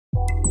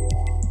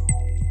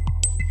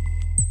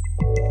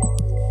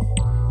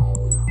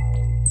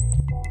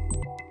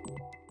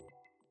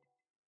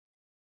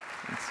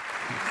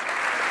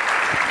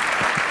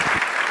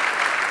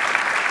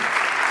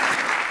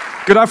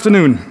Good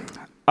afternoon.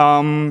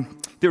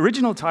 The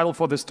original title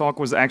for this talk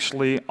was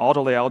actually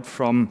Auto Layout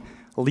from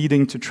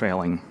Leading to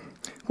Trailing.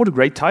 What a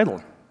great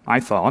title, I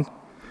thought,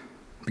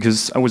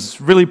 because I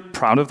was really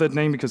proud of that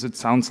name because it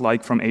sounds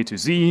like from A to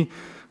Z,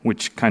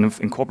 which kind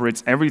of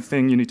incorporates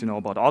everything you need to know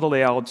about auto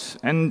layout,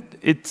 and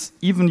it's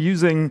even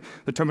using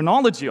the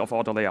terminology of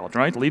auto layout,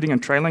 right? Leading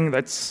and trailing,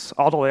 that's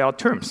auto layout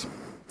terms.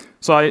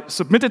 So I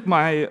submitted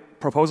my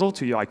proposal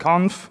to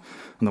UIKonf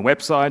on the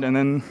website, and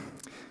then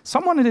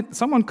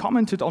someone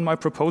commented on my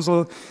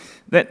proposal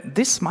that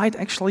this might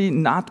actually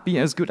not be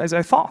as good as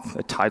I thought,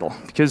 the title,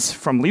 because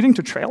from leading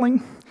to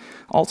trailing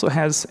also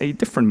has a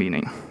different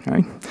meaning,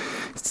 right?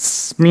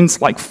 It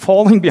means like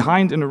falling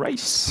behind in a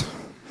race.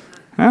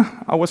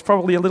 Yeah? I was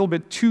probably a little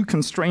bit too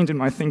constrained in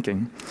my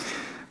thinking.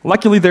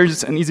 Luckily,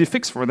 there's an easy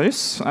fix for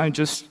this. I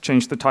just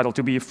changed the title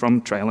to be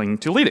from trailing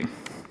to leading.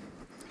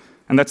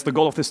 And that's the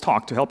goal of this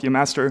talk, to help you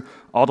master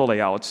auto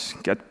layout,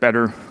 get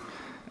better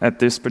at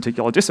this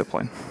particular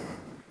discipline.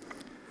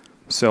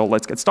 So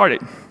let's get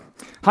started.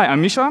 Hi,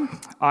 I'm Mischa.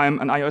 I'm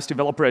an iOS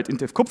developer at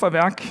Intiv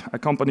Kupferwerk, a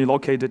company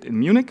located in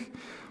Munich.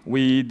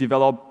 We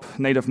develop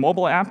native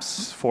mobile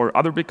apps for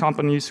other big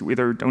companies who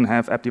either don't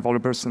have app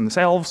developers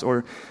themselves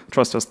or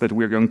trust us that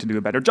we're going to do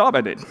a better job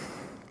at it.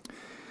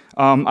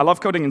 I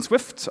love coding in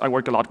Swift. I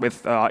work a lot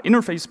with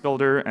Interface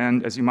Builder,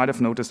 and as you might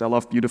have noticed, I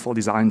love beautiful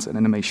designs and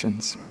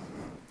animations.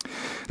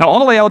 Now,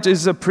 auto layout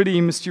is a pretty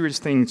mysterious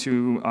thing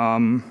to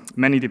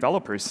many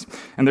developers,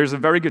 and there's a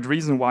very good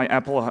reason why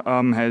Apple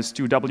has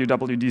two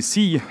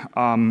WWDC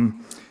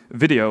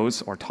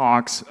videos or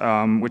talks,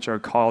 which are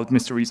called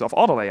Mysteries of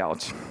Auto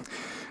Layout.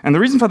 And the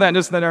reason for that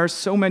is that there are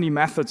so many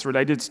methods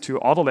related to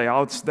auto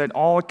layouts that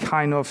all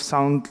kind of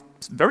sound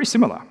very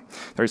similar.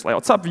 There's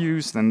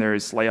layoutSubviews, then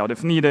there's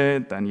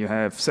layoutIfNeeded, then you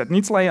have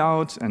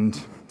setNeedsLayout and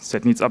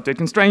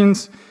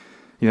setNeedsUpdateConstraints.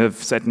 You have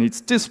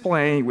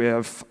setNeedsDisplay, we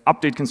have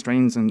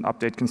updateConstraints and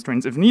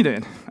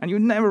updateConstraintsIfNeeded. And you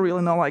never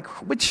really know like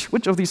which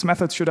of these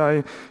methods should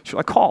I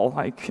call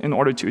like in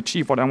order to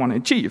achieve what I want to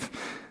achieve.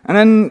 And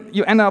then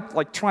you end up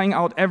like trying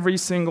out every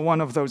single one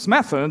of those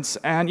methods,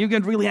 and you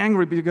get really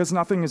angry because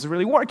nothing is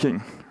really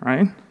working,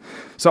 right?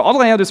 So auto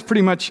layout is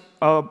pretty much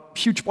a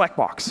huge black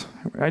box,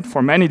 right?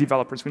 For many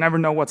developers, we never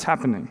know what's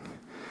happening.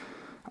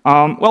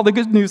 Well, the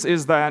good news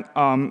is that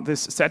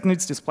this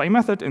setNeedsDisplay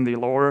method in the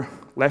lower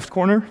left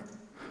corner,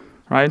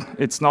 right?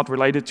 It's not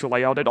related to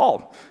layout at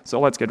all. So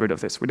let's get rid of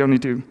this. We don't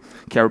need to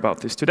care about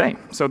this today.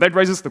 So that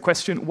raises the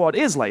question, what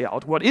is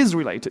layout? What is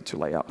related to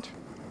layout?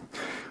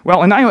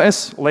 Well, in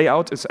iOS,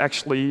 layout is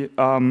actually,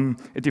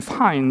 it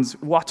defines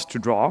what to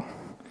draw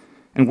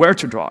and where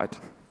to draw it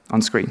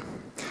on screen.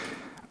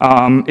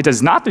 It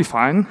does not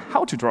define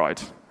how to draw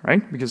it,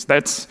 right? Because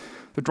that's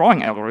the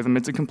drawing algorithm.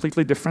 It's a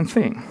completely different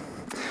thing.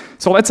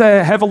 So let's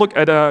have a look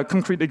at a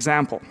concrete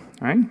example,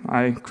 right?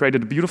 I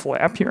created a beautiful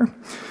app here.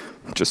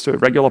 Just a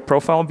regular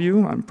profile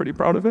view. I'm pretty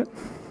proud of it.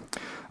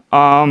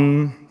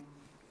 And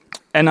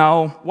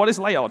now, what is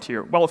layout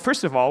here? Well,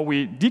 first of all,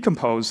 we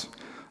decompose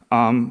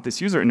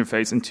this user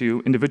interface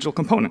into individual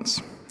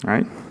components,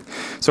 right?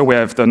 So we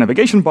have the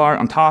navigation bar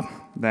on top,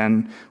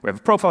 then we have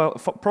a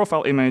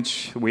profile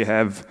image, we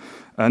have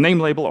a name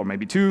label, or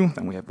maybe two,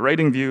 then we have a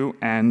rating view,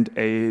 and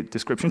a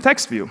description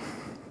text view,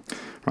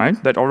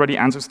 right? That already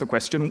answers the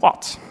question,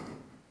 what?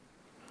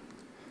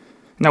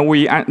 Now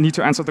we need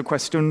to answer the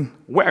question,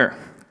 where?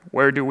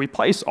 Where do we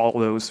place all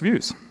those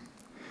views?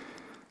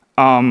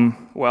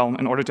 Well,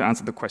 in order to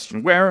answer the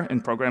question where,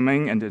 in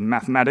programming and in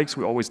mathematics,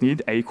 we always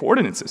need a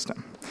coordinate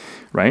system,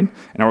 right?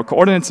 And our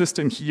coordinate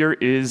system here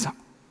is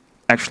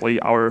actually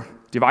our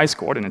device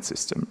coordinate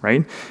system,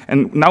 right?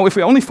 And now if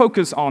we only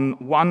focus on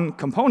one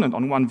component,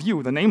 on one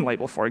view, the name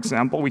label, for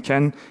example, we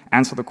can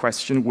answer the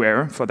question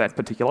where for that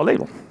particular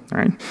label,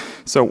 right?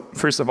 So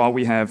first of all,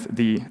 we have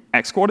the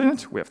x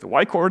coordinate, we have the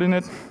y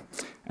coordinate,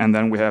 and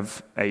then we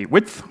have a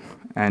width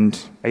and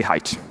a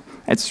height.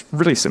 It's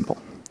really simple,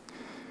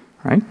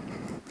 right?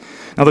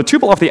 Now the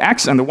tuple of the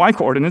x and the y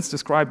coordinates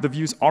describe the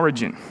view's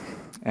origin,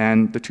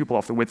 and the tuple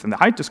of the width and the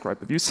height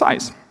describe the view's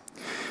size.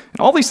 And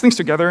all these things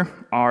together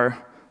are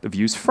the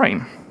view's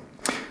frame.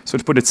 So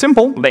to put it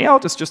simple,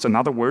 layout is just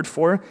another word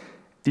for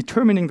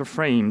determining the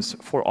frames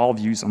for all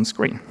views on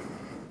screen.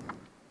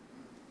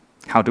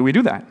 How do we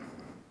do that?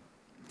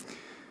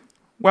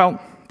 Well,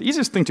 the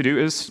easiest thing to do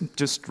is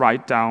just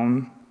write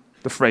down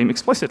the frame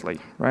explicitly,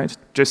 right?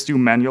 Just do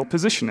manual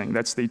positioning.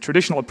 That's the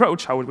traditional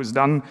approach, how it was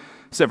done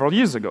several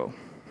years ago.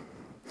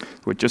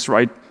 We'd just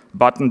write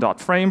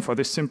button.frame for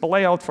this simple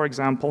layout, for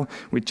example.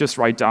 We'd just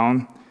write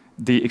down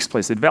the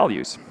explicit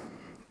values.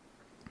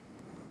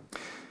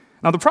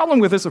 Now, the problem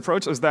with this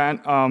approach is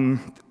that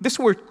this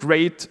worked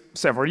great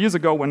several years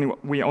ago when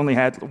we only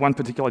had one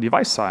particular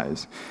device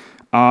size.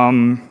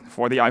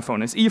 For the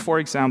iPhone SE, for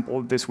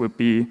example, this would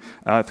be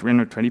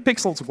 320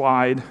 pixels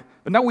wide.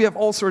 But now we have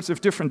all sorts of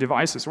different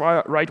devices,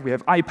 right? We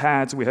have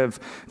iPads, we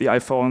have the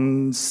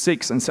iPhone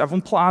 6 and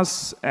 7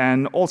 Plus,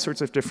 and all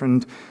sorts of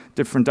different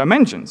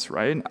dimensions,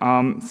 right?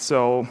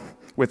 So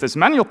with this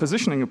manual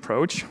positioning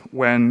approach,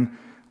 when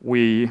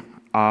we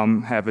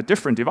have a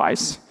different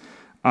device,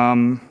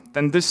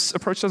 then this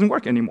approach doesn't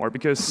work anymore,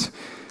 because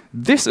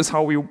this is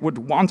how we would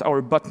want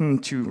our button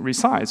to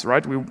resize,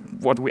 right?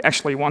 What we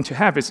actually want to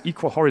have is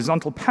equal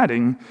horizontal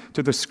padding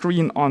to the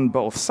screen on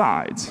both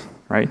sides,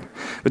 right?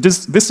 But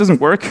this doesn't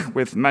work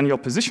with manual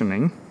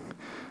positioning.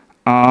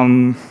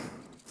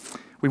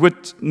 We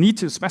would need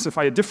to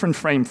specify a different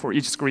frame for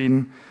each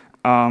screen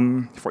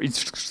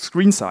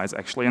size,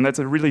 actually, and that's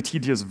a really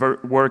tedious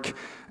work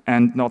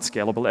and not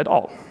scalable at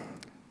all.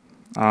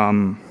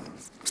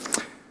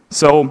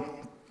 So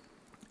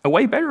a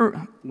way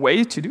better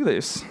way to do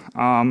this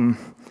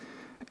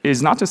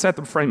is not to set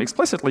the frame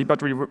explicitly,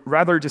 but we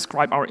rather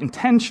describe our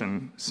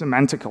intention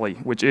semantically,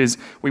 which is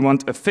we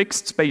want a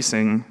fixed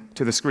spacing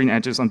to the screen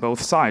edges on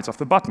both sides of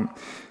the button.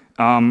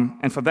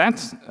 And for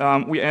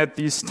that, we add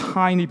these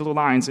tiny blue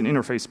lines in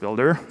Interface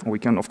Builder. We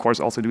can, of course,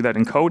 also do that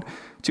in code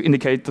to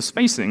indicate the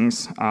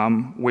spacings,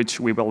 which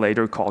we will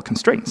later call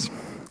constraints.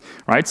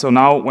 Right? So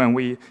now when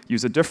we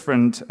use a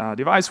different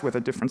device with a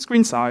different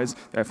screen size,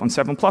 the iPhone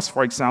 7 Plus,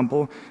 for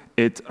example,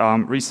 it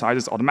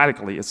resizes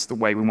automatically. It's the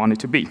way we want it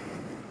to be.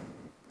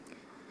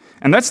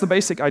 And that's the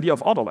basic idea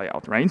of auto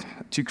layout, right?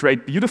 To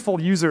create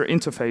beautiful user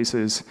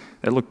interfaces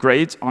that look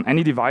great on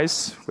any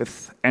device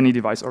with any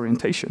device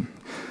orientation.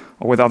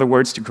 Or with other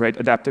words, to create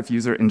adaptive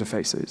user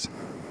interfaces.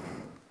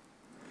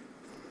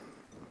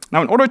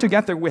 Now, in order to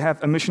get there, we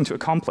have a mission to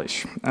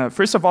accomplish.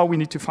 First of all, we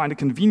need to find a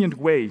convenient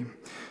way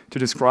to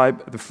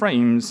describe the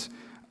frames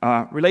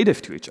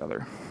relative to each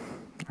other.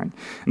 Right?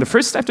 And the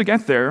first step to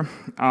get there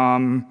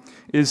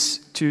is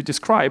to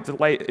describe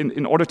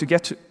in order to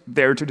get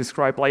there to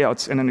describe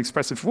layouts in an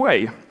expressive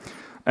way,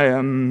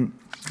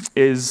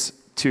 is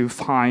to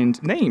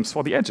find names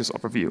for the edges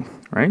of a view.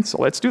 Right? So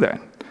let's do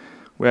that.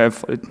 We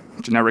have a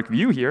generic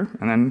view here,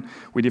 and then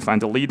we define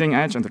the leading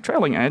edge and the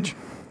trailing edge,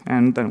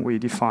 and then we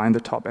define the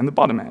top and the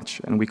bottom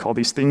edge, and we call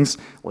these things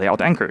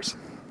layout anchors.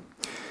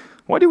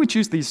 Why do we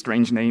choose these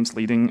strange names,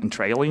 leading and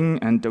trailing,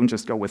 and don't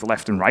just go with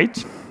left and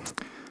right?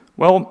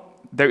 Well,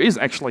 there is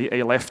actually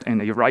a left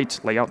and a right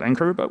layout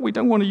anchor, but we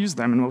don't want to use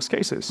them in most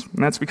cases.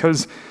 And that's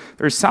because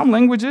there are some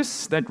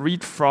languages that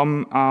read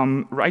from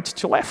right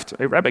to left,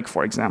 Arabic,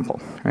 for example.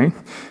 Right?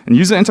 And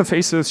user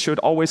interfaces should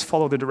always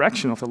follow the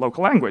direction of the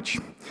local language.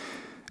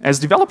 As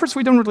developers,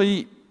 we don't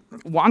really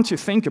want to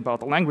think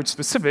about the language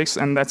specifics,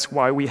 and that's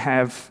why we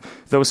have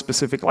those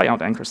specific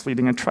layout anchors,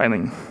 leading and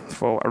trailing.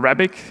 For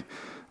Arabic,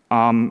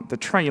 the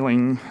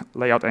trailing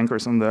layout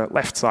anchors on the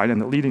left side and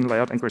the leading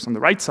layout anchors on the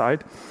right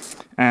side.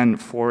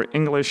 And for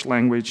English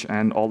language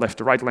and all left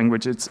to right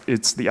languages,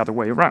 it's the other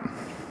way around.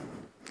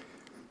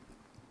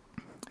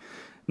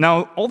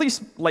 Now, all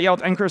these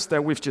layout anchors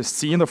that we've just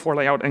seen, the 4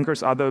 layout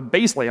anchors, are the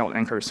base layout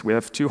anchors. We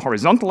have 2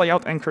 horizontal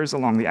layout anchors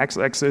along the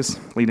x-axis,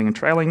 leading and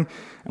trailing,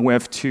 and we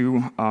have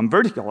 2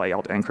 vertical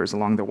layout anchors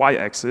along the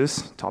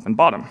y-axis, top and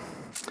bottom.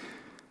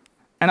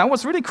 And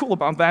what's really cool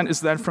about that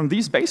is that from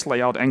these base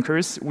layout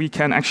anchors, we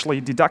can actually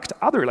deduct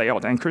other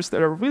layout anchors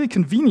that are really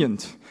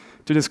convenient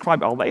to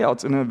describe our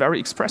layouts in a very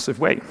expressive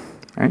way.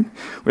 Right?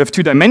 We have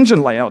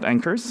 2-dimension layout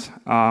anchors.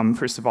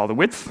 First of all, the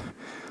width,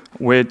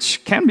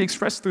 which can be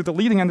expressed through the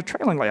leading and the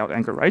trailing layout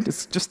anchor, right?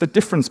 It's just the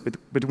difference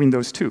between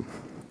those two.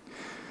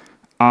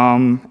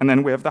 And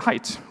then we have the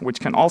height, which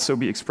can also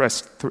be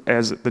expressed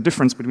as the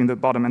difference between the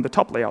bottom and the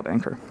top layout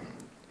anchor.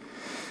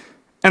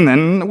 And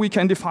then we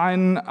can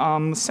define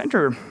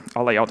center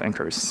layout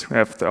anchors. We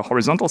have the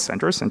horizontal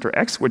center, center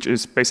X, which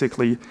is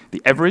basically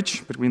the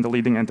average between the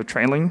leading and the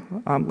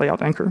trailing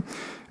layout anchor,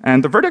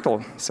 and the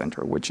vertical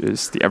center, which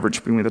is the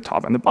average between the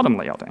top and the bottom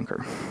layout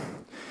anchor.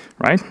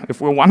 Right? If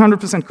we're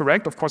 100%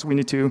 correct, of course, we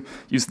need to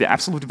use the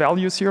absolute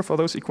values here for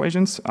those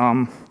equations.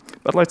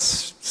 But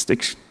let's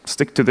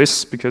stick to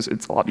this because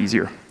it's a lot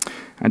easier.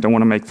 I don't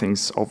want to make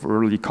things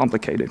overly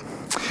complicated.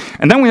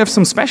 And then we have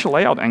some special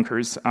layout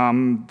anchors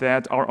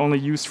that are only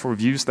used for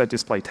views that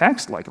display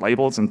text, like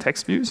labels and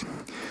text views.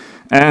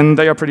 And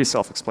they are pretty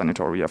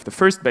self-explanatory. You have the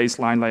first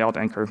baseline layout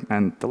anchor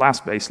and the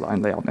last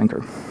baseline layout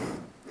anchor.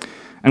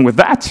 And with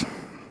that,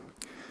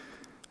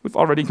 we've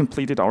already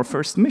completed our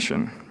first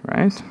mission,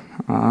 right?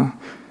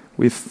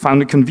 We've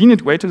found a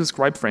convenient way to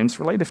describe frames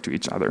relative to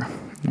each other.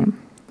 Yeah?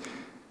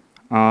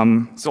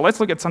 So let's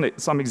look at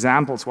some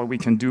examples what we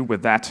can do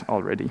with that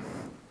already.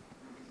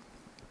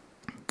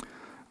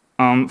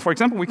 For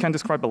example, we can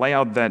describe a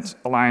layout that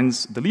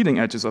aligns the leading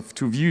edges of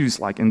 2 views,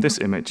 like in this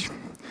image.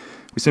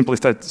 We simply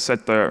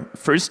set the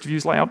first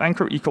view's layout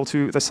anchor equal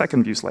to the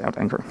second view's layout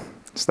anchor.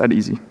 It's that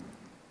easy.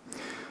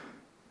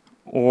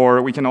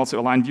 Or we can also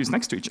align views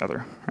next to each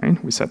other.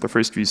 Right? We set the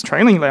first view's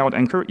trailing layout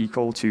anchor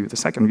equal to the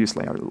second view's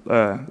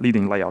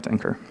leading layout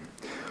anchor.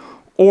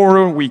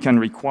 Or we can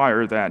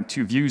require that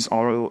 2 views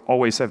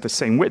always have the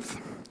same width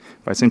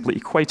by simply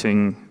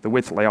equating the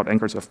width layout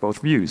anchors of both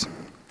views.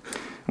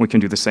 We can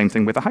do the same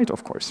thing with the height,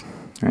 of course.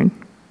 Right?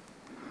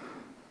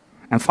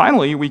 And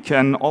finally, we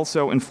can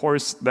also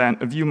enforce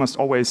that a view must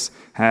always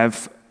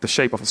have the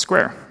shape of a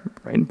square,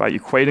 right? By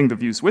equating the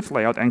view's width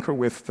layout anchor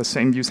with the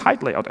same view's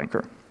height layout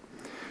anchor.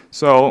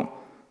 So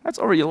that's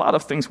already a lot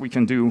of things we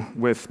can do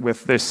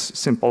with this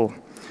simple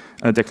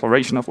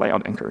declaration of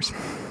layout anchors.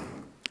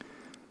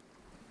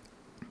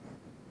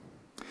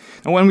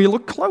 And when we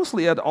look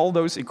closely at all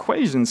those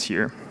equations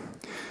here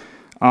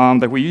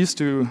that we used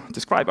to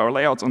describe our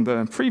layouts on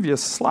the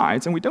previous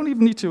slides, and we don't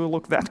even need to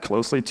look that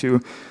closely to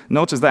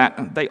notice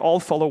that they all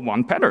follow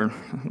one pattern,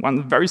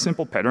 one very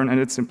simple pattern, and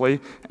it's simply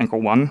anchor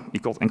 1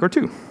 equals anchor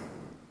 2.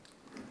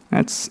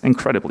 That's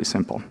incredibly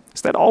simple.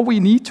 Is that all we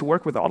need to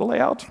work with auto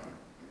layout?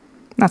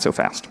 Not so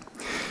fast.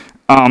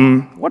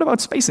 What about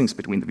spacings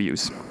between the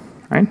views,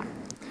 right?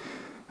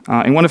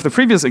 In one of the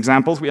previous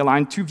examples, we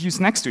aligned 2 views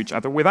next to each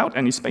other without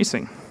any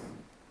spacing.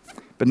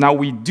 But now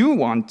we do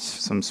want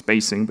some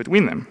spacing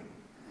between them.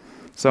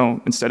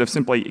 So instead of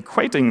simply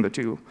equating the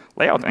 2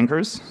 layout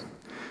anchors,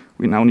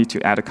 we now need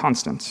to add a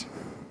constant,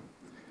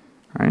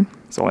 right?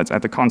 So let's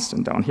add the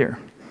constant down here.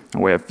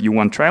 And we have view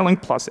 1 trailing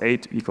plus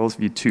 8 equals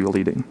view 2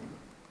 leading.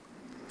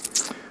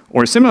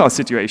 Or a similar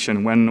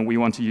situation when we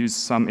want to use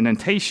some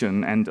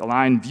indentation and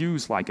align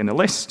views like in a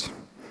list,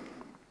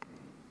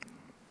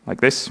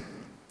 like this.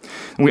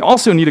 And we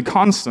also need a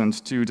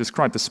constant to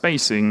describe the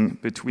spacing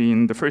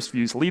between the first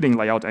view's leading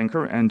layout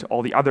anchor and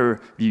all the other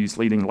views'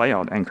 leading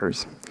layout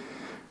anchors.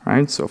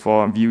 Right? So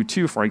for view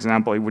 2, for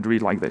example, it would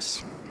read like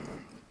this.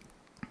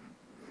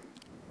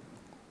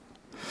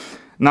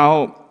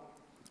 Now,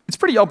 it's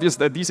pretty obvious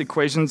that these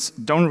equations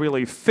don't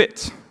really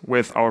fit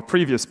with our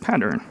previous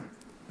pattern,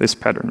 this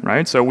pattern,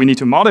 right? So we need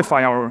to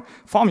modify our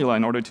formula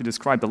in order to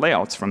describe the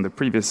layouts from the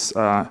previous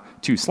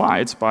 2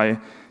 slides by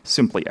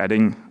simply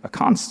adding a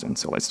constant.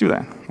 So let's do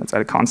that. Let's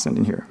add a constant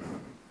in here.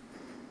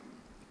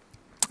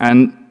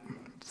 And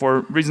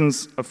for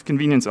reasons of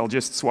convenience, I'll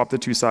just swap the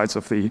 2 sides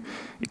of the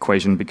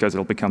equation because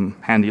it'll become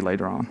handy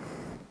later on.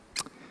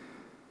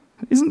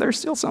 Isn't there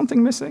still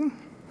something missing?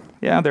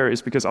 Yeah, there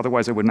is, because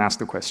otherwise I wouldn't ask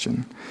the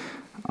question.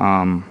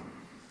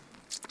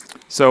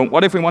 So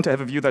what if we want to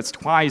have a view that's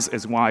twice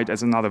as wide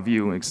as another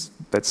view?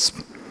 That's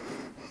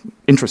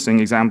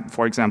interesting,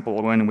 for example,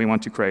 when we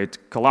want to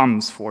create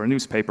columns for a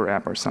newspaper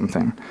app or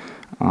something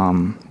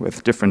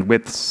with different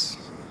widths.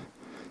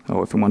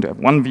 So if we want to have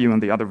one view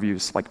and the other view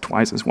is like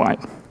twice as wide.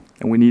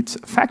 And we need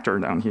a factor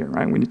down here,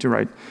 right? We need to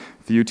write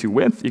view 2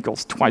 width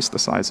equals twice the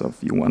size of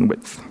view 1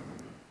 width.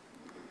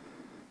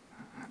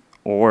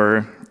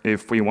 Or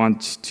if we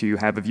want to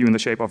have a view in the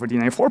shape of a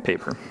DIN A4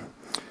 paper.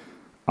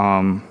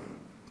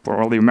 For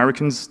all the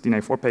Americans, DIN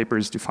A4 paper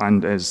is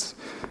defined as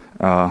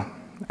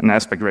an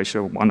aspect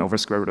ratio 1 over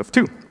square root of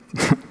 2.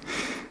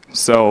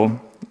 So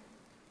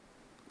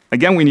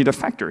again, we need a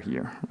factor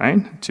here,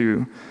 right,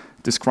 to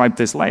describe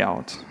this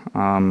layout.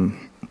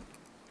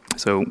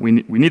 So we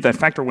need that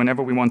factor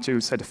whenever we want to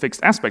set a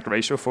fixed aspect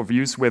ratio for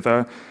views with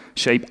a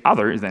shape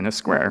other than a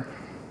square.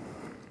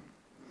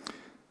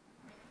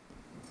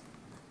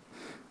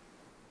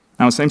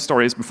 Now, same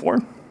story as before.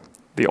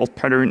 The old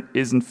pattern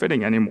isn't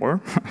fitting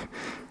anymore,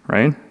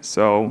 right?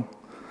 So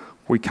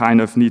we kind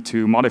of need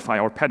to modify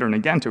our pattern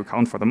again to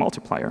account for the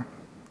multiplier.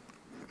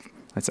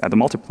 Let's add the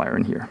multiplier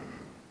in here.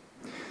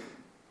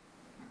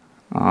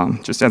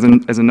 Just as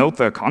a note,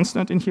 the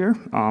constant in here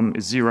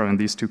is 0 in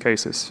these 2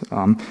 cases.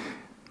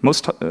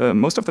 Most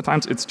of the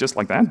times it's just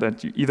like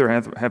that you either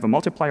have a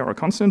multiplier or a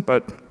constant,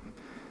 but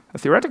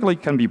theoretically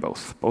it can be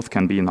both. Both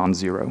can be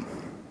non-zero.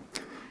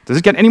 Does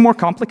it get any more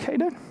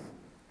complicated?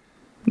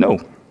 No,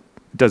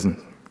 it doesn't.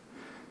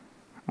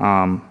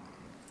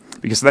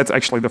 Because that's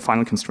actually the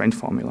final constraint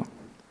formula.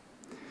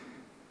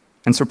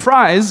 And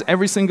surprise,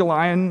 every single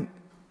one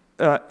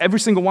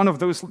of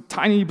those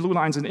tiny blue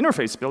lines in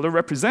Interface Builder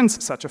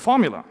represents such a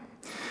formula.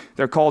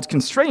 They're called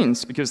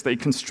constraints because they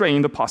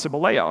constrain the possible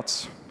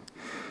layouts.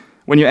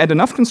 When you add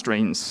enough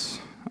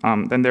constraints,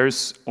 then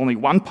there's only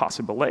one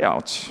possible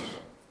layout,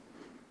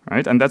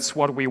 right? And that's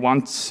what we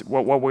want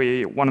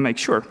to make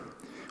sure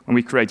when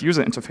we create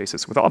user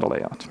interfaces with auto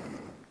layout.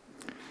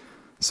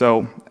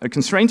 So a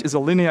constraint is a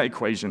linear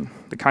equation,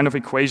 the kind of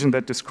equation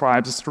that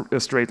describes a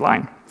straight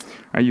line.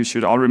 Right? You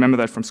should all remember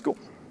that from school.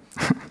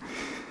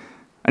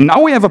 And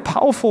now we have a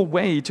powerful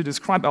way to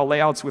describe our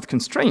layouts with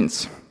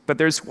constraints, but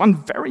there's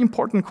one very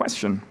important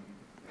question.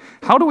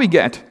 How do we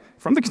get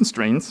from the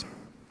constraints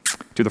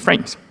to the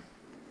frames,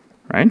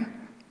 right?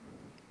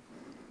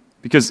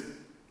 Because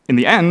in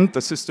the end,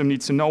 the system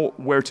needs to know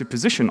where to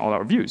position all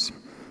our views.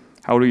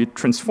 How do we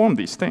transform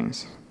these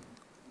things?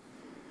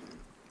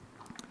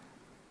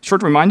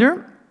 Short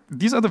reminder,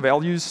 these are the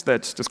values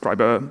that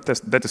describe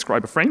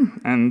a frame,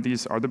 and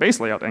these are the base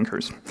layout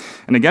anchors.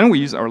 And again, we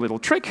use our little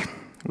trick.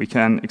 We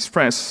can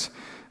express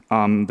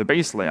the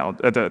base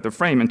layout, the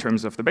frame in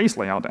terms of the base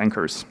layout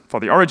anchors. For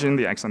the origin,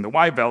 the x and the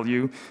y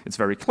value, it's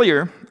very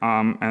clear,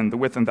 and the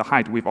width and the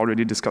height we've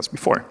already discussed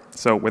before.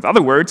 So with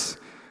other words,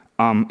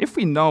 if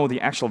we know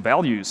the actual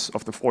values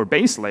of the 4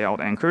 base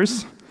layout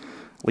anchors,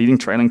 leading,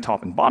 trailing,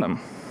 top, and bottom,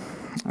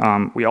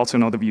 we also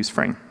know the view's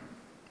frame.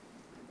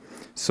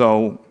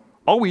 So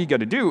all we got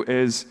to do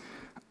is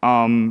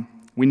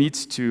we need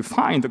to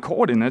find the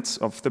coordinates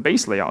of the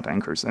base layout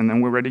anchors, and then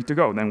we're ready to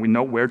go. Then we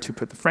know where to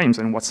put the frames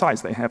and what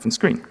size they have on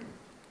screen.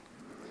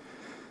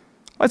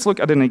 Let's look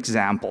at an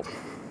example.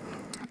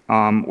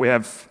 We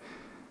have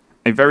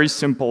a very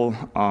simple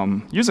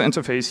user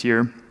interface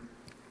here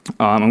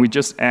And we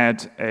just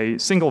add a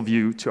single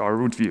view to our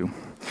root view.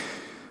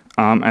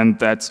 And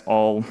that's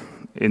all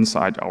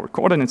inside our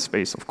coordinate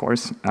space, of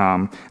course.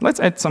 Let's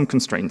add some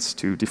constraints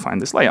to define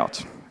this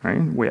layout.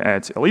 Right? We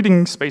add a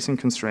leading spacing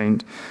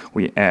constraint,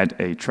 we add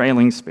a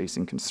trailing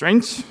spacing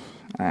constraint,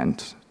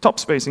 and top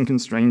spacing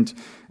constraint,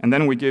 and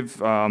then we give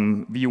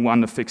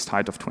view1 a fixed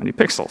height of 20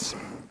 pixels.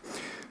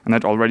 And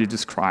that already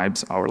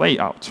describes our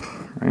layout.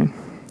 Right?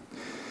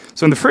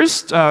 So in the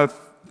first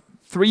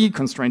three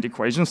constraint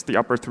equations, the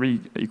upper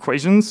three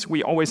equations,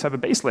 we always have a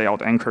base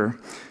layout anchor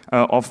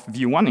of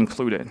view1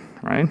 included,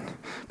 right?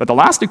 But the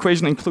last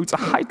equation includes a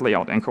height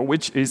layout anchor,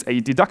 which is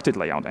a deducted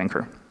layout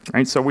anchor,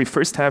 right? So we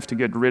first have to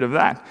get rid of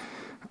that.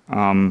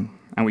 And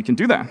we can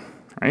do that,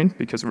 right?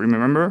 Because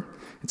remember,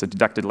 it's a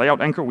deducted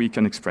layout anchor. We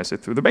can express it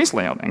through the base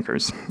layout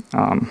anchors.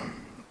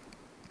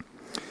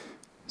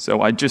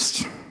 So I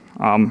just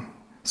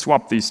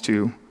swap these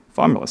two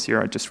formulas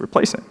here. I just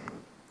replace it.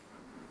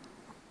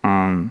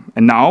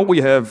 And now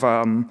we have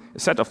a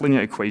set of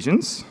linear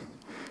equations,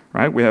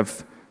 right? We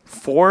have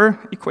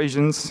 4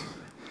 equations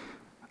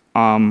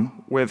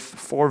with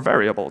 4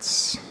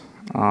 variables.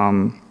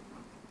 And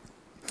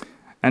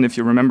if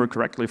you remember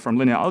correctly from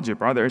linear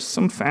algebra, there's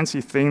some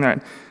fancy thing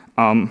that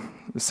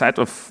the set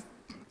of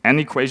n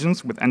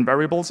equations with n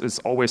variables is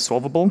always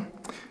solvable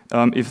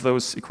if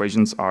those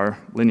equations are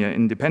linear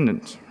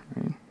independent.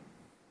 Right?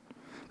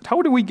 But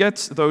how do we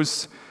get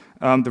those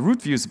the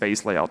root views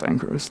base layout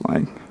anchors,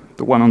 like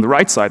the one on the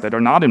right side that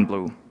are not in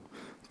blue?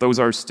 Those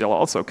are still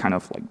also kind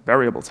of like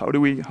variables. How do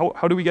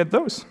we get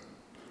those?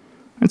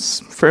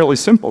 It's fairly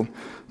simple,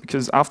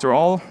 because after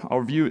all,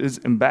 our view is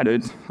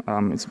embedded.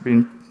 It's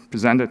being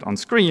presented on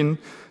screen,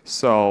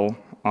 so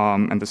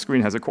and the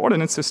screen has a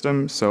coordinate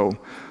system, so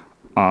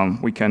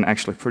we can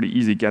actually pretty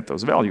easy get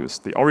those values.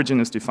 The origin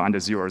is defined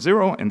as 0,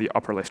 0 in the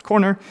upper left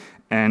corner,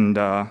 and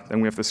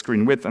then we have the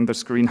screen width and the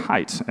screen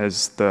height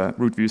as the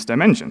root views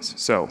dimensions.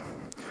 So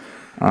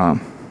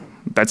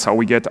that's how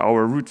we get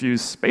our root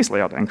views base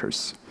layout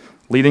anchors.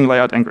 Leading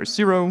layout anchor is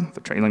 0,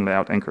 the trailing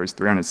layout anchor is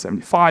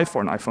 375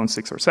 for an iPhone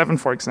 6 or 7,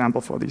 for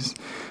example, for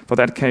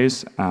that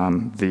case.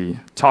 The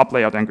top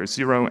layout anchor is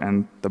 0,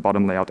 and the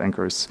bottom layout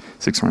anchor is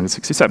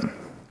 667.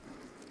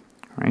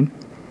 Right?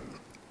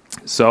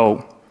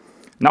 So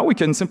now we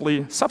can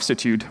simply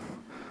substitute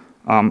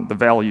the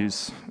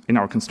values in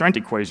our constraint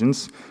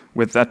equations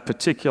with that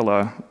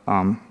particular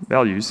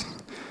values.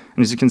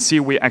 And as you can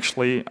see, we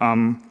actually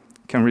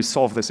can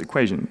resolve this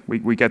equation.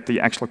 We get the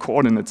actual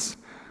coordinates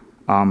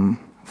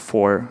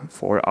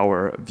for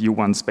our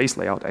view1 space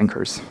layout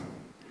anchors.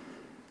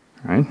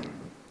 Right?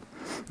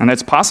 And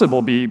that's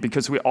possible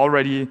because we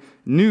already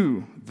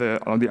knew the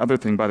other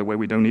thing, by the way,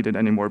 we don't need it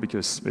anymore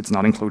because it's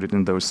not included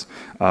in those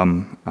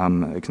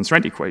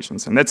constraint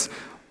equations. And that's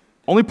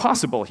only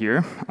possible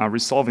here,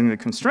 resolving the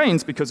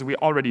constraints, because we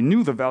already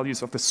knew the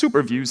values of the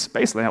superview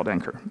space layout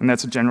anchor. And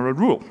that's a general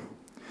rule.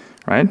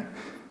 Right?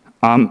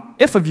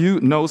 If a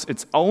view knows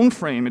its own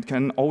frame, it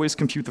can always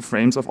compute the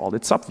frames of all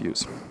its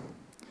subviews.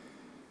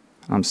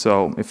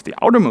 So if the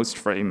outermost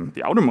frame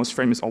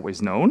is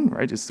always known,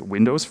 right? It's the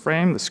Windows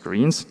frame, the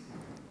screens.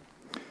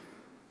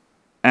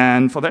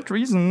 And for that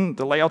reason,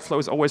 the layout flow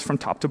is always from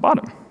top to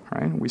bottom,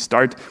 right? We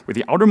start with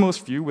the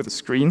outermost view with a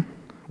screen,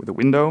 with a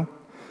window,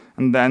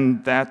 and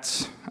then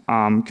that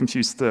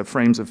computes the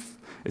frames of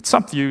its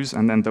subviews,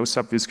 and then those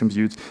subviews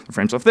compute the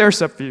frames of their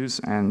subviews,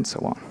 and so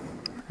on.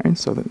 Right?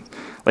 So the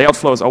layout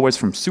flow is always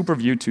from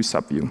superview to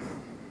subview.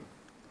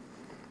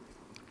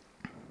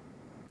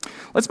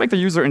 Let's make the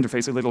user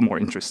interface a little more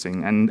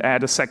interesting and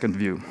add a second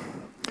view.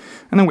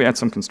 And then we add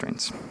some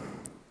constraints.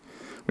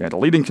 We add a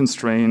leading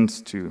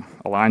constraint to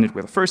align it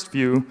with the first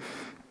view,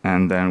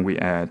 and then we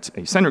add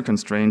a center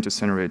constraint to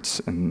center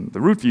it in the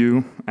root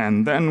view,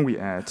 and then we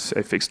add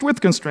a fixed width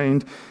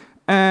constraint,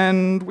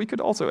 and we could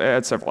also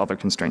add several other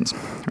constraints,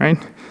 right?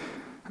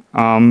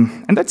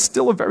 And that's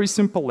still a very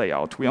simple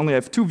layout. We only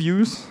have 2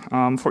 views.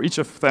 For each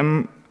of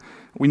them,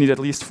 we need at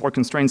least 4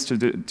 constraints to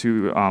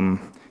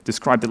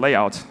describe the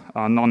layout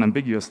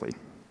non-ambiguously.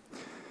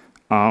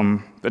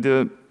 But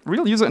the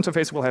real user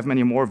interface will have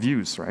many more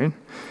views, right?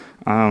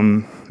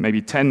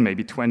 Maybe 10,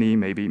 maybe 20,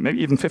 maybe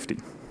even 50.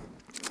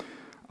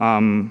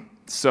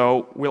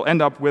 So we'll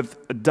end up with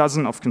a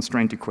dozen of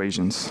constraint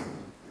equations.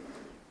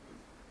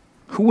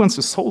 Who wants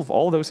to solve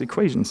all those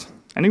equations?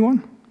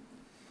 Anyone?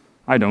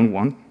 I don't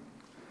want.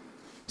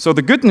 So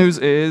the good news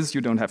is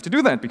you don't have to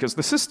do that, because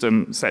the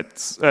system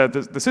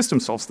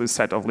solves this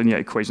set of linear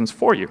equations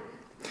for you.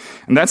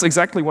 And that's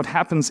exactly what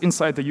happens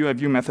inside the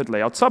UIView method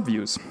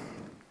layoutSubviews.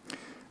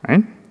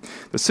 Right?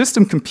 The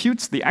system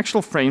computes the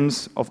actual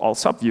frames of all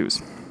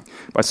subviews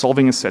by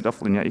solving a set of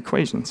linear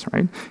equations.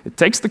 Right? It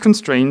takes the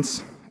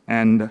constraints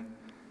and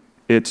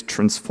it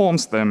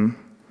transforms them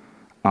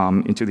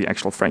into the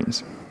actual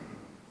frames.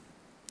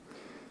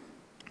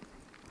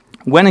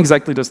 When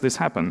exactly does this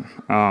happen?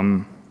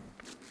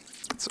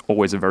 It's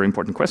always a very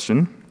important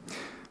question.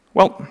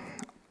 Well,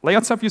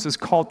 layoutSubviews is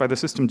called by the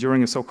system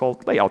during a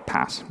so-called layout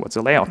pass. What's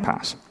a layout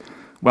pass?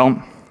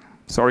 Well,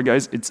 sorry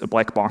guys, it's a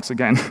black box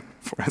again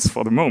for us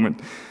for the moment.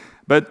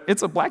 But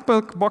it's a black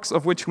box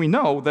of which we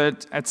know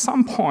that at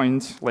some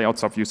point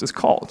layoutSubviews is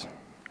called,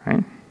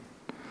 right?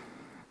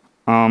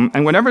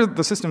 And whenever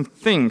the system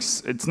thinks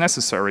it's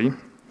necessary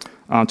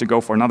to go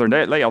for another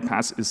layout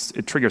pass,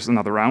 it triggers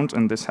another round,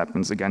 and this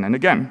happens again and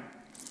again.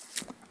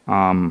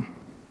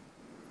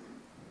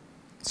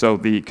 So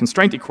the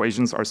constraint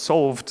equations are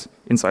solved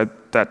inside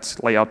that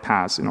layout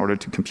pass in order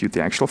to compute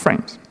the actual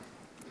frames.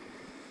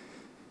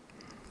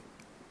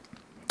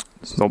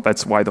 So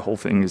that's why the whole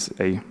thing is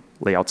a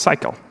layout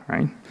cycle,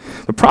 right?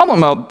 The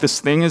problem about this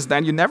thing is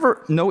that you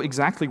never know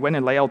exactly when a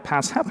layout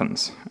pass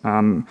happens.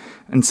 And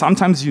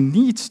sometimes you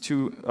need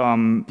to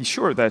be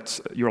sure that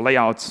your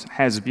layout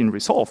has been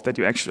resolved, that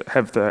you actually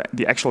have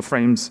the actual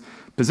frames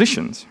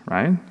positioned,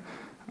 right?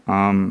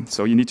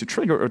 So you need to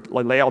trigger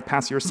a layout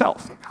pass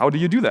yourself. How do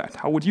you do that?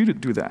 How would you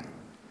do that?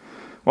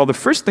 Well, the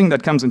first thing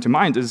that comes into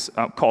mind is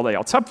call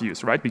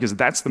layoutSubviews, right? Because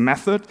that's the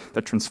method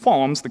that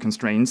transforms the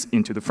constraints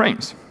into the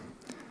frames.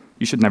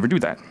 You should never do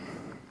that.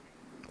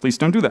 Please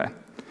don't do that.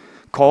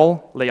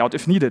 Call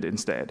layoutIfNeeded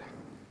instead.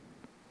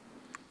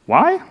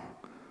 Why?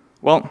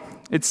 Well,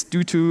 it's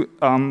due to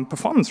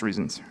performance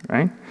reasons,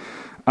 right?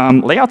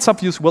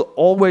 layoutSubviews will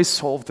always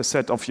solve the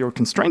set of your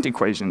constraint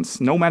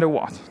equations, no matter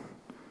what,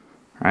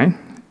 right?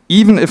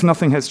 Even if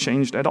nothing has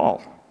changed at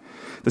all.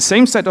 The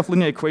same set of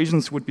linear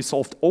equations would be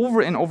solved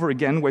over and over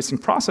again, wasting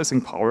processing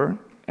power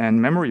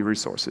and memory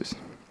resources.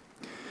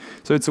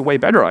 So it's a way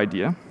better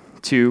idea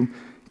to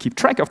keep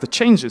track of the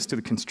changes to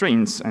the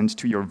constraints and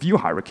to your view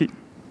hierarchy.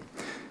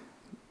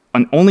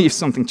 And only if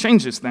something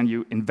changes, then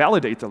you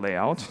invalidate the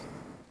layout.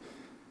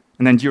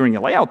 And then during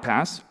a layout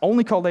pass,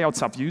 only call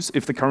layoutSubviews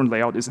if the current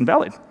layout is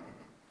invalid,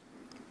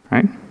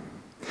 right?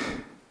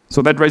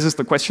 So that raises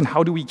the question,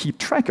 how do we keep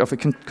track of the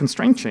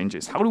constraint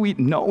changes? How do we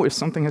know if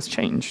something has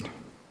changed?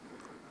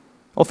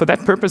 Well, for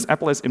that purpose,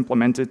 Apple has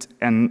implemented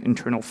an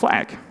internal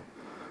flag.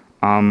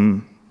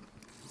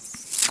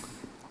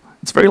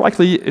 It's very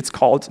likely it's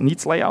called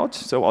NeedsLayout,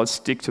 so I'll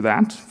stick to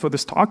that for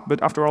this talk.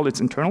 But after all, it's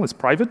internal, it's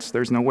private.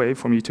 There's no way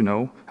for me to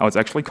know how it's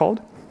actually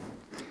called.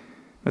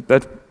 But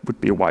that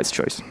would be a wise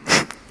choice.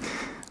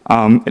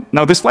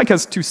 Now, this flag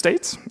has two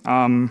states.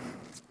 It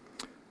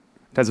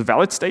has a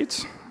valid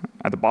state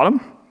at the bottom,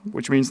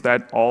 which means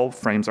that all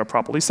frames are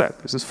properly set.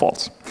 This is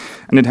false.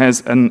 And it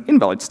has an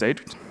invalid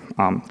state,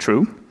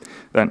 true.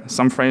 Then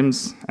some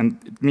frames, and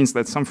it means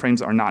that some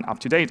frames are not up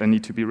to date and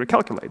need to be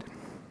recalculated.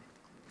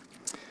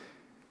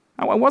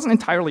 Now, I wasn't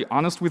entirely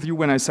honest with you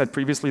when I said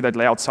previously that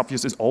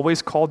layoutSubviews is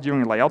always called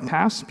during a layout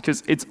pass,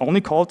 because it's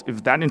only called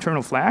if that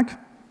internal flag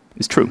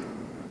is true,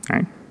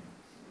 right?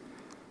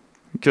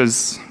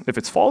 Because if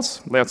it's false,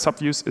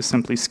 layoutSubviews is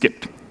simply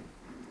skipped.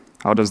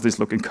 How does this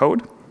look in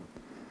code?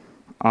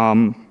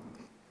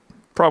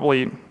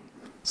 Probably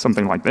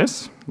something like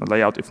this, the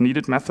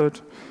layoutIfNeeded method.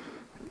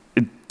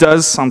 It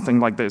does something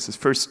like this. It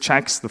first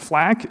checks the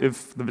flag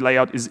if the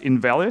layout is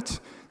invalid.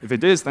 If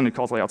it is, then it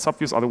calls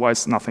layoutSubviews,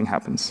 otherwise nothing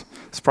happens.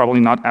 It's probably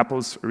not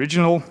Apple's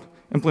original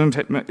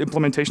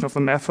implementation of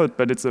the method,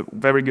 but it's a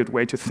very good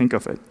way to think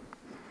of it,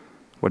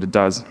 what it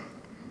does.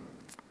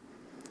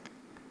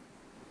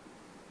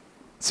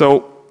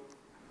 So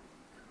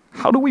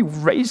how do we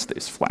raise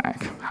this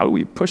flag? How do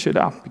we push it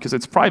up? Because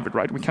it's private,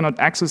 right? We cannot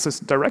access this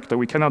directly.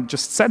 We cannot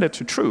just set it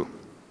to true.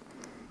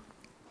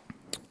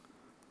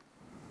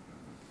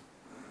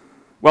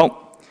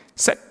 Well,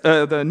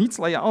 the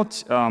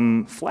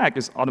NeedsLayout flag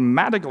is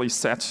automatically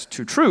set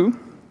to true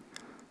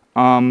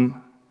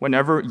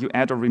whenever you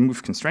add or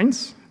remove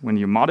constraints, when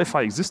you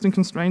modify existing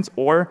constraints,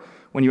 or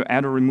when you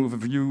add or remove a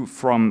view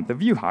from the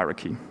view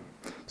hierarchy.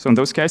 So in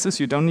those cases,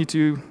 you don't need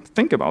to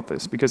think about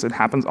this because it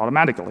happens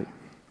automatically.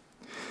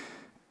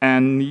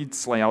 And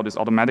NeedsLayout is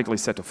automatically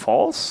set to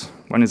false.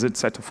 When is it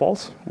set to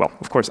false? Well,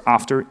 of course,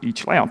 after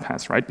each layout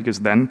pass, right?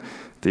 Because then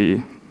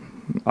the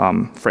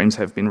frames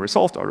have been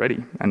resolved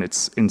already, and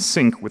it's in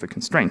sync with the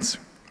constraints.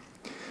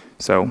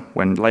 So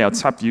when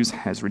layoutSubviews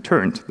has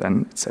returned,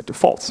 then it's set to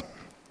false.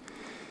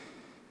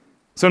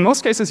 So in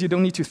most cases, you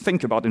don't need to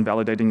think about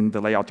invalidating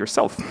the layout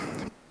yourself.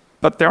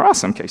 But there are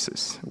some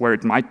cases where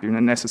it might be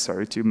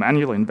necessary to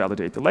manually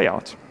invalidate the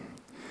layout.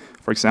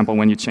 For example,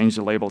 when you change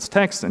the label's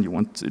text and you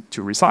want it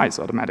to resize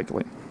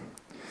automatically.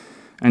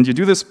 And you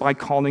do this by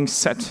calling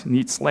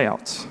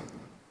setNeedsLayout.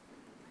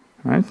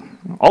 Right?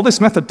 All this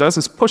method does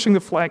is pushing the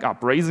flag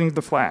up, raising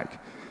the flag.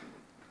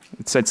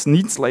 It sets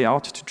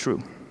NeedsLayout to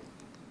true.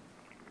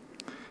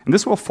 And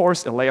this will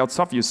force a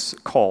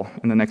layoutSubviews call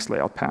in the next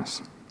layout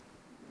pass.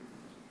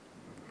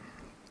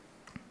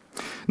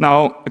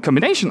 Now, a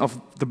combination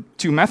of the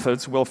two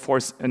methods will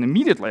force an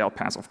immediate layout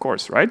pass, of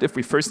course, right? If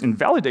we first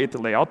invalidate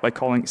the layout by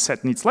calling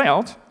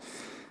setNeedsLayout,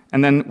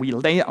 and then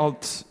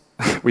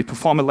we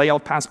perform a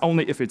layout pass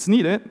only if it's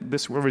needed,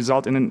 this will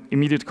result in an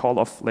immediate call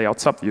of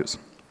layoutSubviews.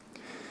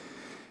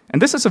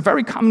 And this is a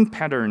very common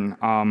pattern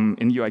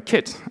in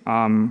UIKit.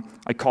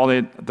 I call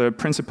it the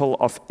principle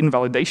of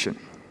invalidation,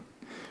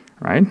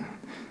 right?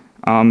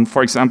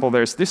 For example,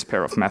 there's this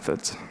pair of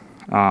methods,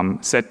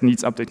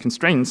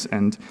 setNeedsUpdateConstraints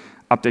and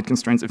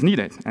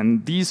updateConstraintsIfNeeded.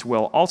 And these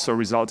will also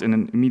result in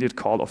an immediate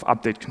call of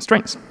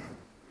updateConstraints.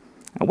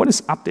 Now, what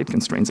is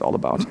updateConstraints all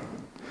about?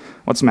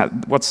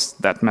 What's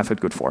that method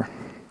good for?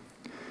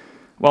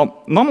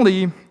 Well,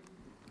 normally,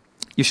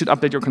 you should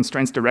update your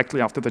constraints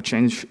directly after the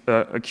change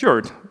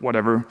occurred,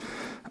 whatever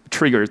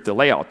triggered the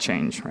layout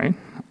change, right?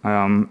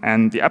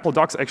 And the Apple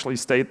docs actually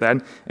state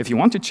that if you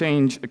want to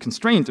change a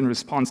constraint in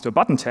response to a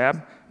button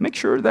tab, make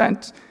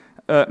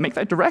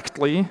that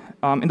directly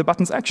in the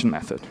button's action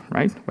method,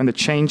 right? When the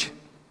change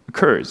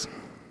occurs.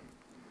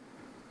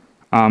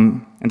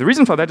 And the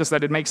reason for that is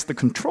that it makes the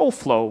control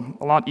flow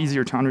a lot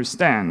easier to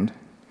understand,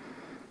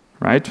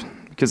 right?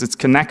 Because it's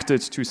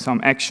connected to some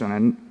action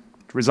and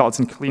results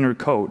in cleaner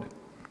code.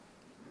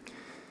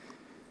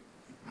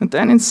 And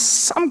then in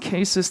some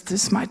cases,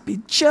 this might be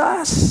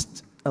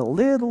just a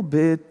little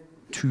bit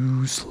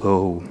too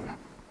slow.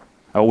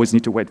 I always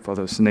need to wait for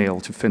the snail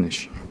to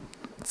finish.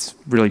 It's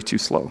really too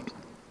slow.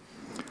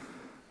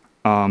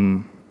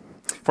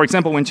 For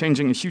example, when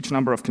changing a huge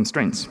number of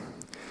constraints,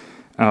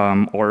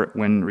 or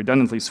when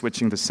redundantly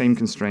switching the same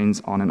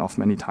constraints on and off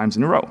many times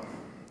in a row.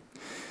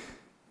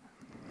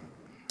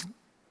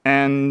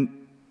 And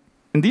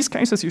in these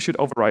cases, you should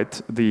override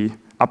the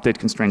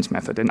updateConstraints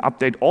method and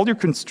update all your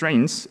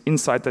constraints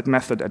inside that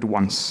method at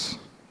once.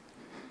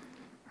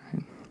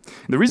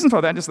 The reason for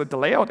that is that the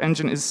layout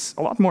engine is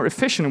a lot more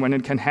efficient when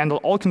it can handle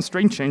all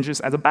constraint changes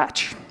as a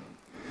batch,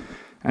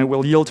 and it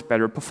will yield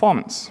better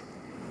performance.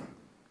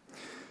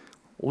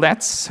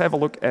 Let's have a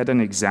look at an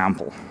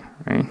example,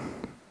 right?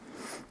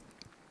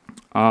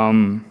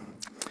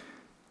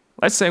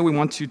 Let's say we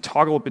want to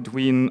toggle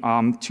between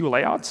two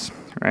layouts,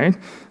 right?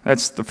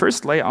 That's the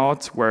first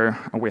layout where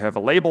we have a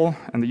label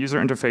and the user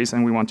interface,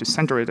 and we want to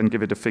center it and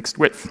give it a fixed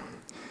width.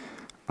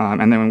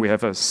 And then we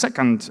have a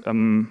second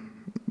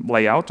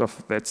layout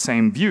of that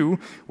same view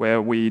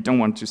where we don't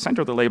want to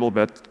center the label,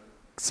 but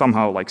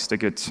somehow like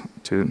stick it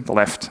to the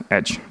left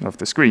edge of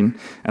the screen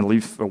and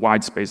leave a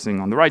wide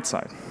spacing on the right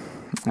side.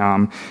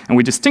 And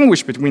we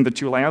distinguish between the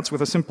two layouts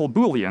with a simple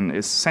Boolean,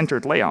 is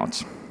centered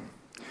layout.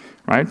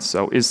 Right?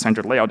 So is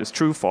centered layout is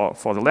true for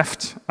the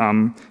left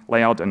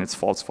layout, and it's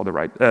false for the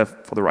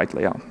right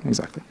layout,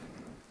 exactly.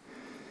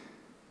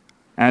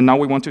 And now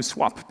we want to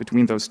swap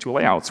between those two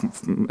layouts,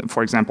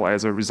 for example,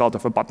 as a result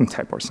of a button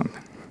tap or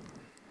something.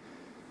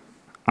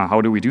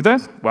 How do we do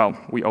that? Well,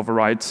 we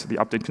override the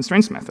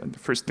updateConstraints method. The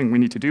first thing we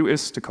need to do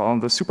is to call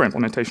the super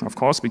implementation, of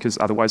course, because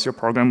otherwise your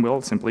program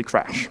will simply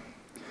crash.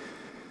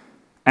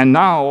 And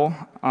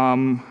now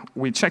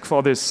we check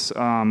for this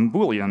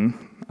Boolean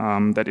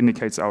that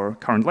indicates our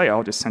current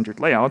layout is centered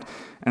layout,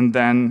 and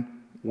then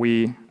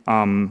we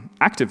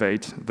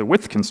activate the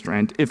width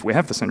constraint if we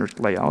have the centered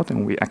layout,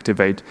 and we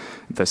activate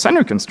the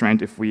center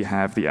constraint if we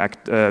have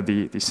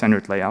the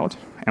centered layout,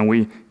 and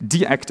we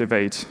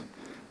deactivate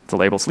the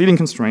label's leading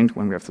constraint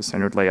when we have the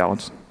centered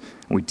layout,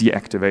 and we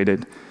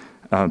deactivated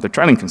the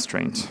trailing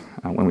constraint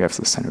when we have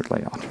the centered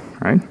layout,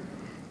 right?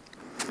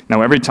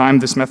 Now every time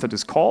this method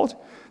is called,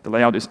 the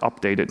layout is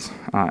updated,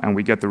 and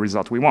we get the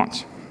result we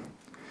want.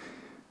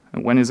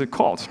 And when is it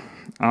called?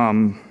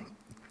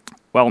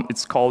 Well,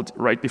 it's called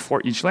right before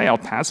each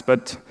layout pass,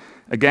 but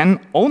again,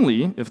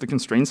 only if the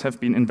constraints have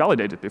been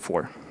invalidated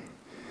before,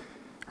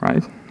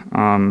 right?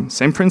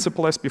 Same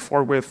principle as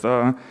before with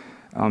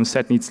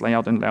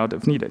setNeedsLayout and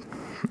layoutIfNeeded.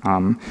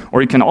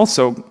 Or you can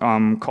also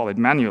call it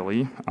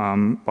manually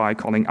by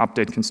calling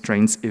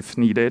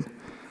updateConstraintsIfNeeded,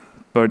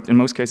 but in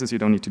most cases you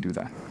don't need to do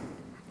that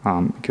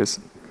because,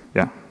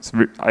 yeah,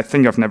 I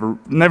think I've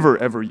never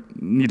ever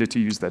needed to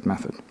use that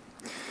method.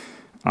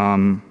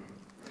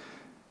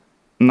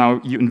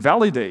 Now you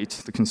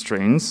invalidate the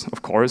constraints,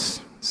 of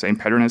course, same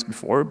pattern as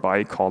before,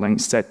 by calling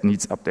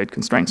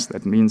setNeedsUpdateConstraints.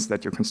 That means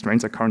that your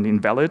constraints are currently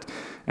invalid,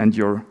 and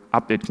your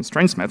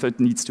updateConstraints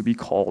method needs to be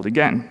called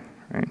again,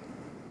 right?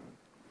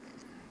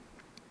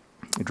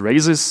 It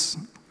raises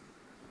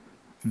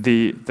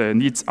the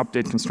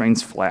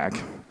needsUpdateConstraints flag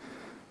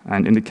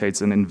and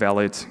indicates an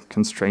invalid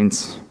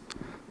constraints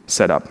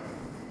setup.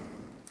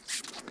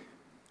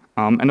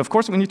 And of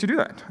course, we need to do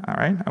that, all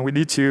right? And we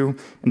need to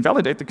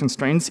invalidate the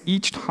constraints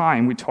each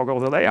time we toggle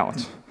the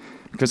layout,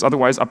 because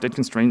otherwise the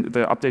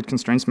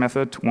updateConstraints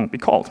method won't be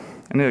called.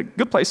 And a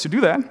good place to do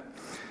that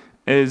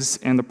is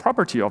in the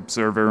property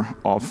observer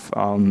of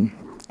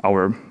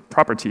our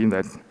property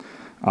that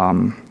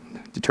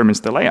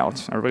determines the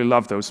layout. I really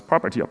love those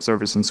property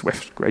observers in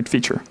Swift, great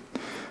feature.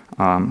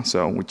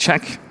 So we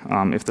check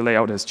if the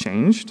layout has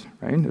changed,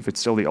 right? If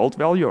it's still the old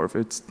value or if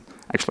it's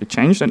actually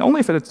changed, and only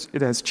if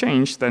it has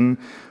changed, then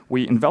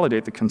we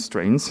invalidate the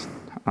constraints,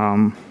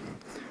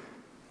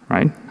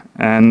 right?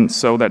 And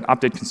so that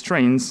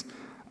updateConstraints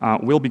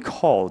will be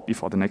called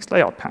before the next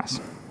layout pass.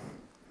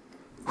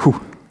 Whew,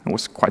 that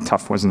was quite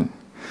tough, wasn't it?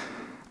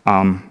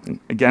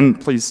 Again,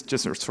 please,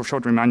 just a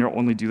short reminder,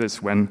 only do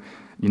this when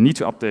you need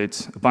to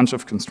update a bunch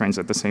of constraints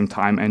at the same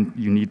time and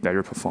you need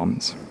better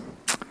performance.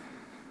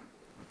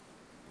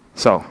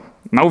 So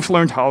now we've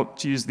learned how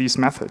to use these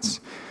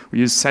methods. We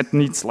use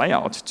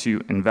setNeedsLayout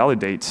to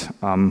invalidate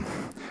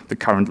the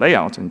current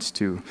layout and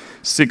to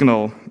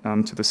signal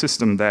to the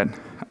system that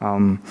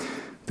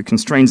the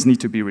constraints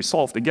need to be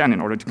resolved again in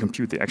order to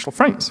compute the actual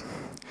frames.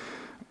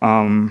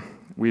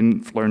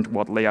 we've learned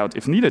what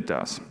layoutIfNeeded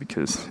does,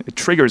 because it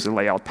triggers a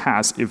layout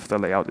pass if the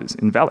layout is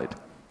invalid.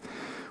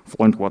 We've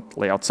learned what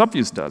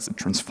layoutSubviews does. It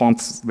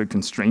transforms the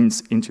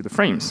constraints into the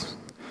frames.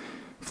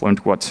 We've learned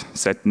what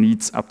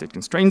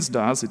setNeedsUpdateConstraints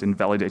does. It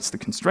invalidates the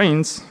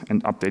constraints,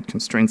 and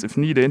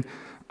updateConstraintsIfNeeded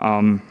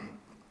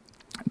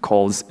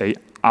calls a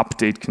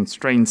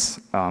updateConstraints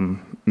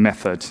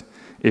method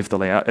if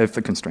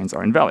the constraints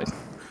are invalid.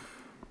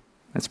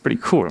 That's pretty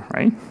cool,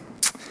 right?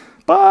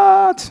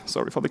 But,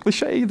 sorry for the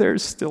cliche,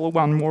 there's still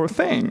one more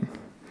thing.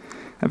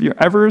 Have you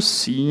ever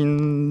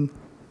seen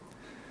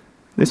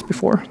this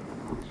before?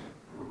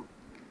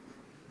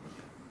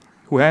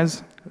 Who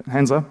has?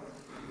 Hands up.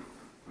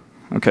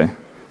 Okay.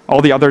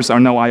 All the others are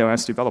no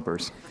iOS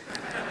developers.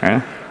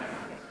 Yeah?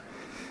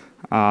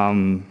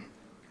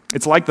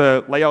 It's like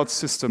the layout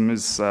system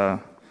is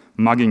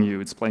mugging you.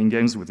 It's playing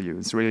games with you.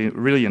 It's really,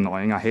 really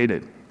annoying. I hate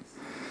it.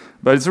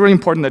 But it's really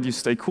important that you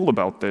stay cool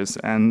about this.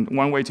 And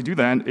one way to do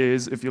that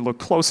is if you look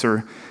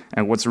closer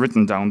at what's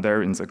written down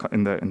there in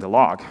the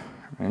log.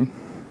 Right?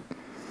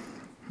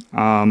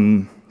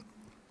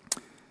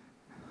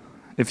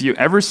 If you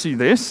ever see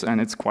this,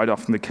 and it's quite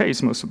often the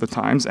case most of the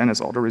times, and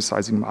as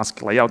auto-resizing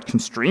mask layout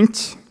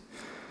constraint,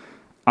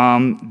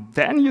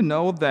 then you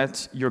know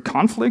that your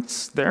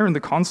conflicts there in the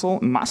console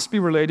must be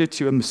related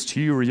to a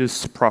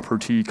mysterious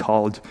property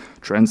called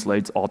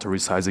translates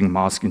auto-resizing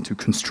mask into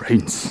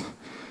constraints.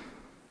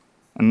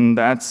 And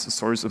that's a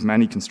source of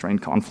many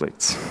constraint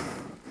conflicts.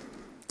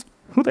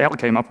 Who the hell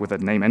came up with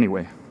that name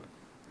anyway?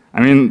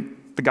 I mean,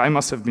 the guy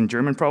must have been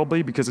German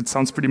probably, because it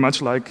sounds pretty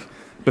much like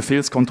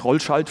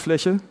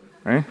Befehlskontrollschaltfläche,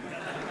 right?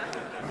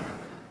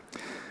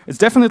 It's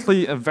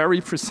definitely a very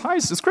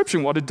precise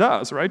description what it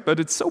does, right? But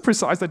it's so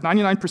precise that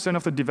 99%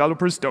 of the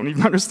developers don't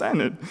even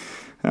understand it.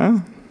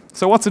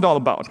 So what's it all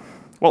about?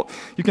 Well,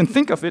 you can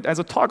think of it as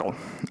a toggle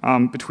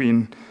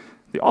between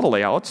the auto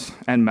layout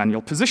and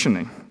manual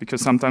positioning,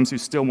 because sometimes you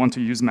still want to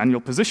use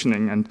manual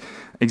positioning and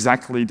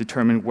exactly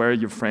determine where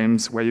your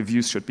frames, where your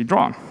views should be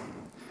drawn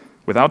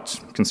without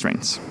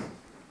constraints.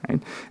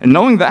 Right? And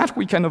knowing that,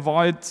 we can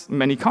avoid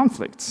many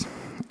conflicts.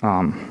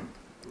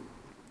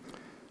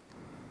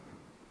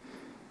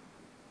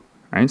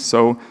 Right?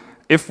 So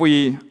if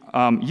we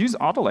use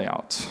auto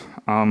layout,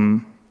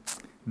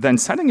 then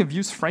setting a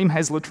view's frame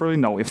has literally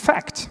no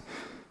effect.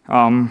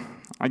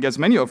 I guess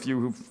many of you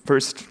who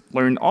first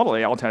learned auto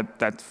layout had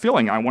that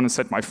feeling, I want to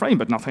set my frame,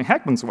 but nothing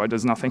happens. Why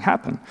does nothing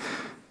happen?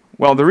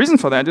 Well, the reason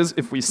for that is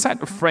if we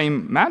set a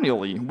frame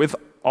manually with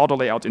auto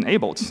layout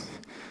enabled,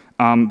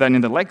 then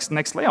in the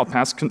next layout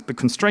pass, the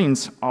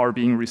constraints are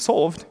being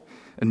resolved,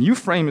 a new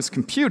frame is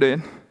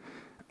computed,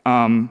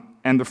 and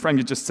the frame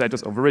you just set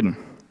is overridden.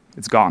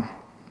 It's gone.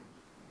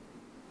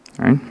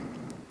 Right?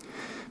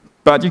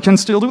 But you can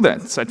still do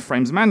that, set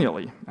frames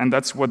manually, and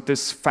that's what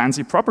this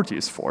fancy property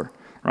is for.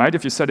 Right?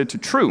 If you set it to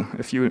true,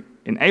 if you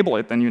enable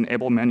it, then you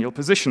enable manual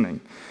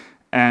positioning.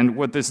 And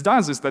what this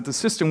does is that the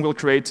system will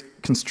create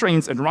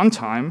constraints at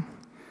runtime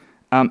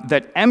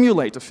that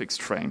emulate a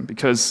fixed frame,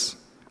 because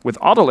with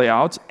auto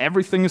layout,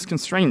 everything is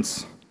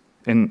constraints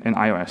in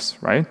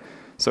iOS, right?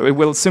 So it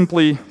will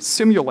simply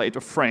simulate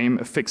a frame,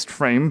 a fixed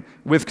frame,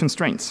 with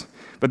constraints.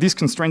 But these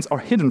constraints are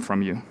hidden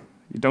from you.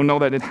 You don't know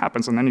that it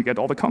happens, and then you get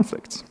all the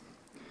conflicts.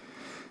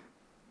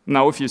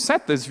 Now, if you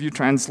set this view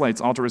translates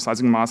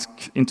auto-resizing mask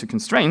into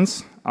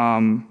constraints,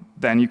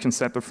 then you can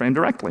set the frame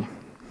directly,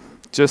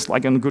 just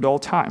like in good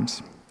old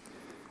times,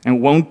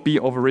 and won't be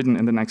overridden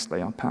in the next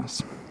layout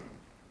pass.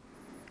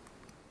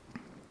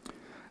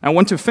 I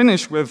want to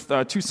finish with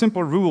two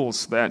simple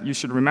rules that you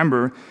should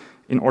remember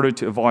in order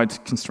to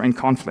avoid constraint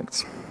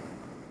conflicts.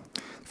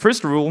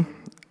 First rule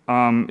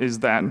is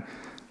that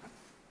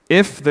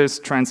if this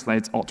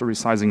translates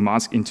auto-resizing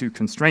mask into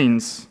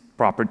constraints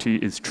property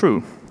is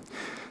true,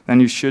 then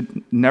you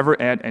should never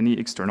add any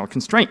external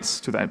constraints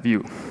to that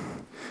view.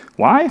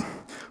 Why?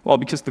 Well,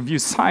 because the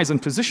view's size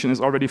and position is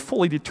already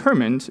fully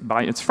determined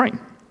by its frame.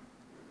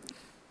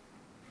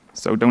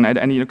 So don't add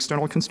any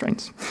external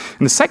constraints.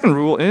 And the second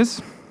rule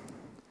is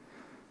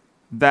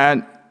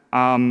that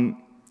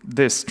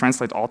this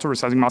translate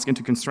auto-resizing mask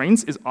into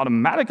constraints is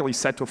automatically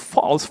set to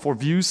false for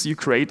views you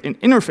create in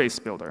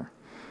Interface Builder,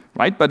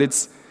 right? But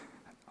it's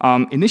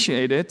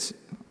initiated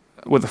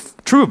with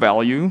a true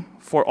value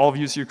for all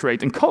views you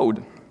create in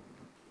code.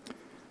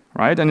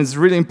 Right? And it's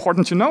really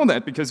important to know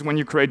that, because when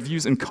you create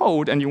views in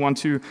code and you want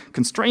to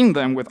constrain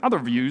them with other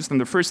views, then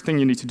the first thing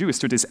you need to do is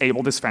to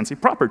disable this fancy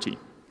property.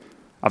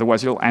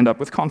 Otherwise, you'll end up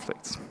with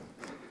conflicts.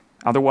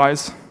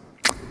 Otherwise,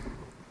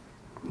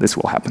 this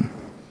will happen.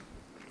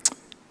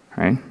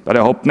 Right? But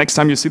I hope next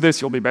time you see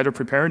this, you'll be better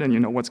prepared and you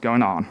know what's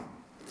going on.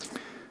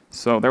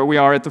 So there we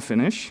are at the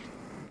finish.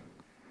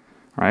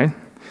 Right?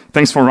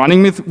 Thanks for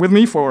running with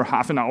me for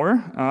half an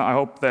hour. I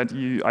hope that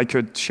I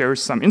could share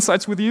some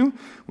insights with you,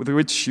 with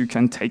which you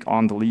can take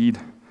on the lead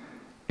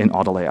in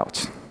auto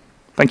layout.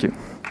 Thank you.